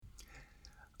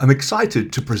I'm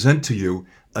excited to present to you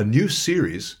a new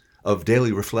series of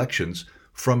daily reflections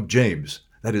from James.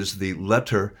 That is the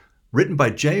letter written by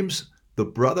James, the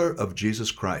brother of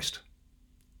Jesus Christ.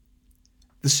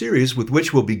 The series with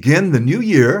which we'll begin the new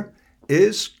year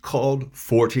is called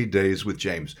 40 Days with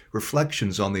James,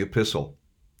 Reflections on the Epistle.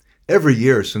 Every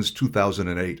year since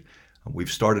 2008,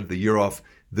 we've started the year off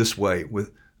this way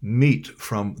with meat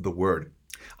from the Word.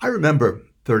 I remember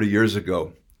 30 years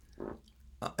ago,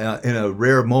 in a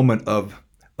rare moment of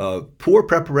poor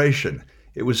preparation.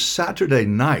 It was Saturday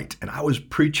night, and I was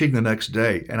preaching the next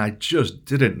day, and I just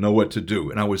didn't know what to do,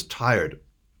 and I was tired,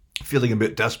 feeling a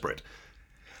bit desperate.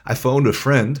 I phoned a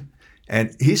friend,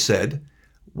 and he said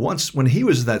once when he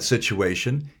was in that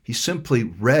situation, he simply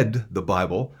read the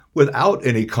Bible without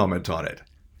any comment on it.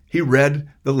 He read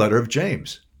the letter of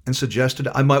James and suggested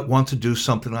I might want to do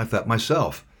something like that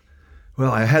myself.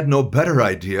 Well, I had no better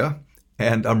idea,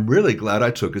 and I'm really glad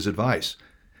I took his advice,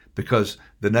 because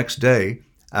the next day,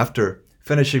 after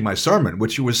finishing my sermon,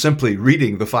 which was simply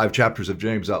reading the 5 chapters of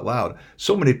James out loud,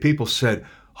 so many people said,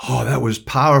 "Oh, that was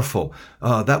powerful.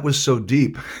 That was so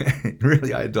deep."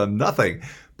 Really, I had done nothing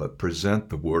but present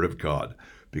the Word of God,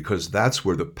 because that's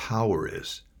where the power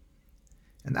is.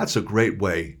 And that's a great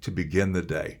way to begin the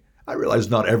day. I realize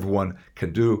not everyone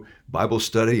can do Bible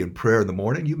study and prayer in the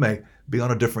morning. You may be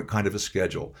on a different kind of a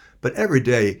schedule. But every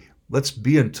day, let's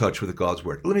be in touch with God's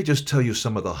Word. Let me just tell you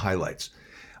some of the highlights.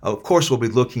 Of course, we'll be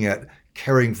looking at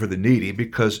caring for the needy,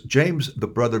 because James, the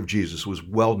brother of Jesus, was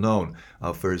well known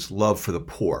for his love for the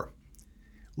poor.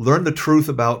 Learn the truth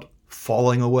about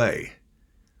falling away.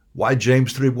 Why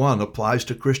James 3:1 applies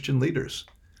to Christian leaders.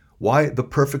 Why the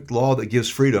perfect law that gives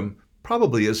freedom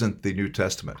probably isn't the New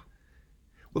Testament.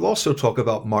 We'll also talk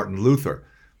about Martin Luther,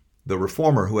 the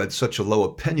reformer who had such a low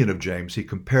opinion of James, he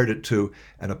compared it to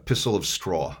an epistle of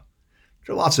straw.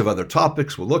 There are lots of other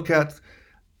topics we'll look at,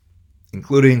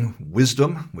 including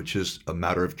wisdom, which is a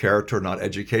matter of character, not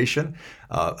education,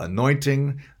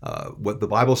 anointing, what the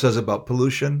Bible says about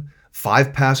pollution,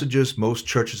 5 passages most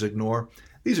churches ignore.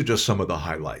 These are just some of the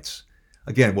highlights.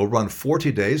 Again, we'll run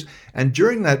 40 days, and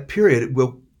during that period,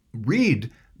 we'll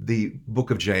read the book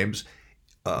of James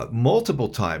multiple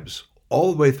times,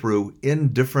 all the way through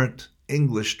in different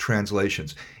English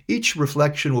translations. Each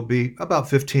reflection will be about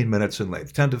 15 minutes in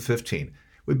length, 10 to 15.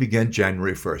 We begin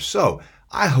January 1st. So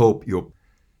I hope you'll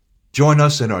join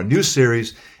us in our new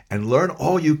series and learn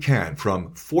all you can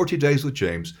from 40 Days with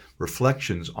James,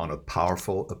 Reflections on a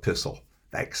Powerful Epistle.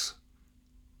 Thanks.